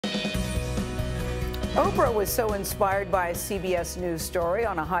Oprah was so inspired by a CBS News story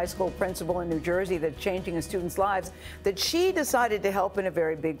on a high school principal in New Jersey that's changing a student's lives that she decided to help in a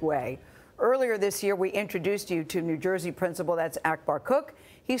very big way. Earlier this year, we introduced you to New Jersey principal, that's Akbar Cook.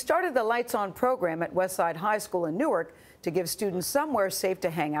 He started the Lights On program at Westside High School in Newark to give students somewhere safe to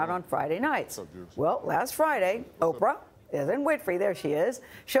hang out on Friday nights. Well, last Friday, Oprah, isn't Winfrey, there she is,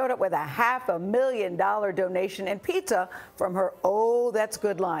 showed up with a $500,000 donation and pizza from her "Oh, That's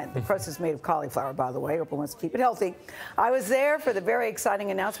Good" line. The crust is made of cauliflower, by the way. Oprah wants to keep it healthy. I was there for the very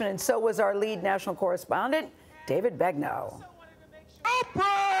exciting announcement, and so was our lead national correspondent, David Begnaud.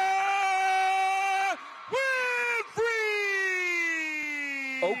 Oprah Winfrey!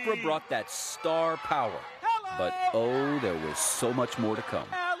 Oprah brought that star power, but oh, there was so much more to come.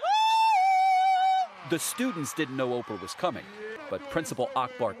 The students didn't know Oprah was coming, but Principal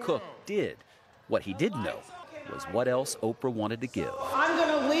Akbar Cook did. What he didn't know was what else Oprah wanted to give. I'm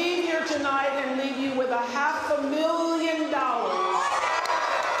going to leave here tonight and leave you with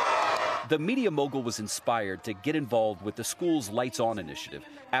 $500,000. The media mogul was inspired to get involved with the school's Lights On initiative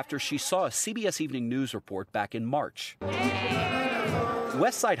after she saw a CBS Evening News report back in March.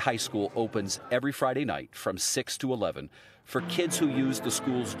 Westside High School opens every Friday night from 6 to 11 for kids who use the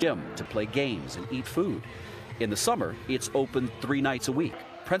school's gym to play games and eat food. In the summer, it's open 3 nights a week.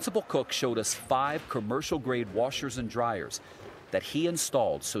 Principal Cook showed us 5 commercial-grade washers and dryers that he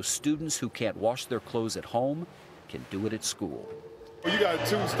installed so students who can't wash their clothes at home can do it at school. You got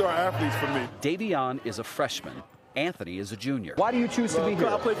 2-star athletes for me. Davion is a freshman. Anthony is a junior. Why do you choose to be here?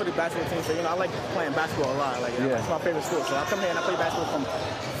 I play for the basketball team, so I like playing basketball a lot. It's my favorite sport. So I come here and I play basketball from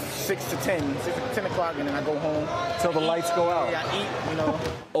 6 to 10 o'clock, and then I go home. Till the lights go out. Yeah, I eat,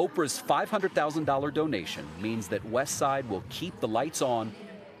 Oprah's $500,000 donation means that Westside will keep the lights on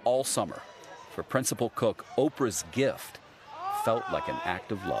all summer. For Principal Cook, Oprah's gift felt like an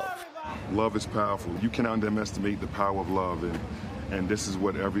act of love. Love is powerful. You cannot underestimate the power of love, and this is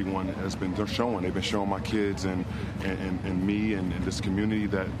what everyone has been showing. They've been showing my kids and me and this community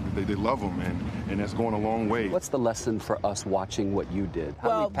that they love them, and that's going a long way. What's the lesson for us watching what you did?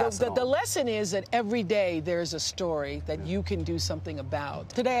 Well, the lesson is that every day there's a story that you can do something about.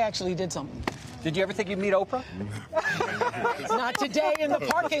 Today I actually did something. Did you ever think you'd meet Oprah? Not today in the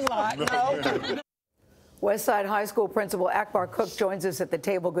parking lot, no. Westside High School Principal Akbar Cook joins us at the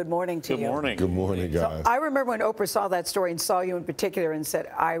table. Good morning to you. Good morning. Good morning, guys. So I remember when Oprah saw that story and saw you in particular and said,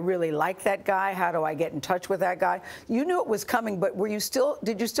 I really like that guy. How do I get in touch with that guy? You knew it was coming, but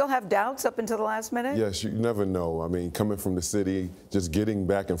did you still have doubts up until the last minute? Yes, you never know. I mean, coming from the city, just getting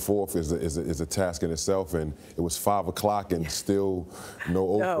back and forth is a task in itself. And it was 5 o'clock and still no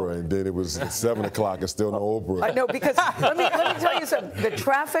Oprah. And then it was 7 o'clock and still no Oprah. I know, because let me tell you something. The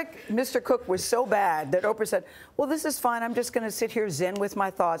traffic, Mr. Cook, was so bad that Oprah said, well, this is fine. I'm just going to sit here zen with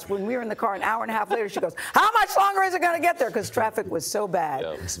my thoughts. When we were in the car an hour and a half later, she goes, how much longer is it going to get there? Because traffic was so bad.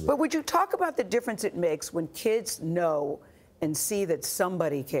 Yeah. But would you talk about the difference it makes when kids know and see that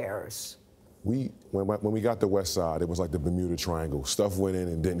somebody cares? When we got to Westside, it was like the Bermuda Triangle. Stuff went in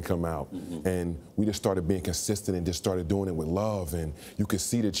and didn't come out. And we just started being consistent and just started doing it with love. And you could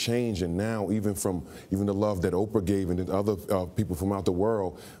see the change. And now, even the love that Oprah gave and the other people from out the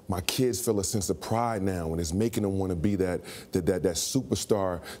world, my kids feel a sense of pride now, and it's making them want to be that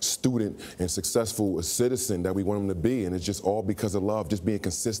superstar student and successful citizen that we want them to be. And it's just all because of love, just being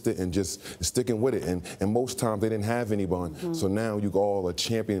consistent and just sticking with it. And most times they didn't have anyone. So now you all are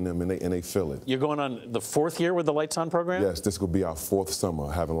championing them, and they feel it. You're going on the 4th year with the Lights On program? Yes, this will be our 4th summer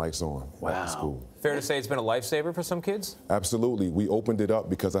having Lights On at school. Fair to say it's been a lifesaver for some kids? Absolutely. We opened it up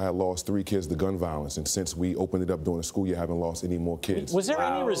because I had lost 3 kids to gun violence, and since we opened it up during the school year, I haven't lost any more kids. Was there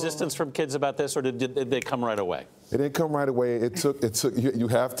any resistance from kids about this, or did they come right away? It didn't come right away. It took. You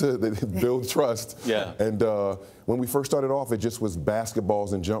have to build trust. Yeah. And when we first started off, it just was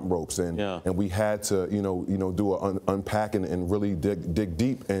basketballs and jump ropes, and we had to do an unpacking and really dig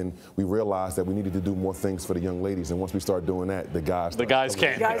deep, and we realized that we needed to do more things for the young ladies. And once we started doing that, the guys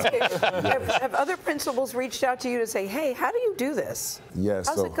came. Have other principals reached out to you to say, hey, how do you do this? Yes.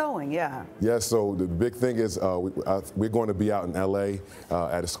 How's it going? Yeah. Yes. So the big thing is we're going to be out in L.A.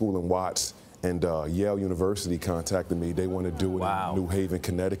 At a school in Watts. And Yale University contacted me. They want to do it in New Haven,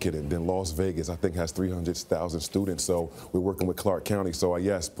 Connecticut, and then Las Vegas, I think, has 300,000 students. So we're working with Clark County. So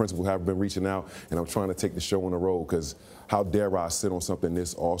yes, principals have been reaching out, and I'm trying to take the show on the road, because how dare I sit on something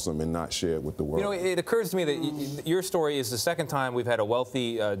this awesome and not share it with the world? You know, it occurs to me that your story is the 2nd time we've had a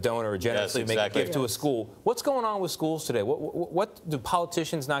wealthy donor generously make a gift to a school. What's going on with schools today? What do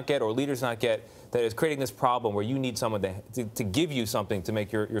politicians not get or leaders not get that is creating this problem where you need someone to give you something to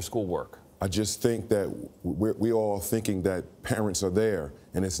make your school work? I just think that we're all thinking that parents are there,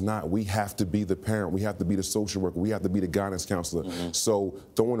 and it's not. We have to be the parent. We have to be the social worker. We have to be the guidance counselor. So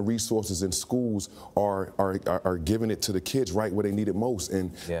throwing resources in schools are giving it to the kids right where they need it most.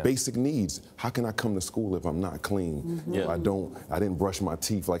 And basic needs. How can I come to school if I'm not clean? If I didn't brush my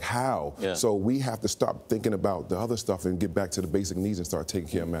teeth? Like how? So we have to stop thinking about the other stuff and get back to the basic needs and start taking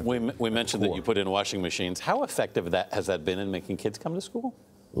care of them. We mentioned that you put in washing machines. How effective has that been in making kids come to school?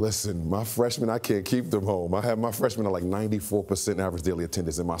 Listen, my freshmen, I can't keep them home. I have my freshmen at like 94% average daily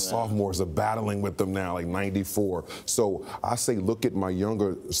attendance, and my sophomores are battling with them now, like 94. So I say, look at my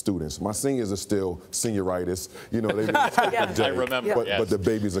younger students. My seniors are still senioritis. You know, they I remember. But the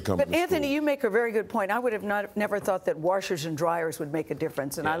babies are coming. But Anthony, you make a very good point. I would have never thought that washers and dryers would make a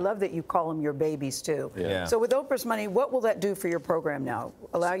difference, and I love that you call them your babies too. So with Oprah's money, what will that do for your program now?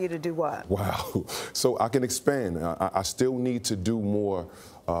 Allow you to do what? Wow. So I can expand. I still need to do more.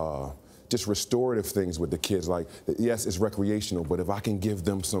 Just restorative things with the kids. Like, yes, it's recreational, but if I can give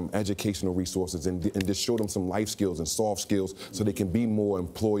them some educational resources and just show them some life skills and soft skills so they can be more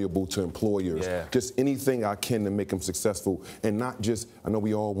employable to employers. Just anything I can to make them successful, and not just, I know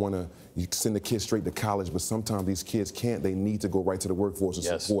we all want to send the kids straight to college, but sometimes these kids can't. They need to go right to the workforce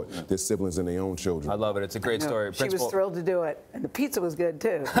and support their siblings and their own children. I love it. It's a great story. She was thrilled to do it, and the pizza was good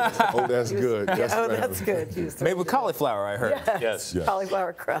too. Oh, that's good. That's good. Made with cauliflower, I heard. Yes.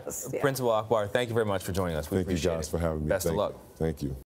 Cauliflower crust. Principal Akbar, thank you very much for joining us. Thank you guys for having me. Best of luck. Thank you.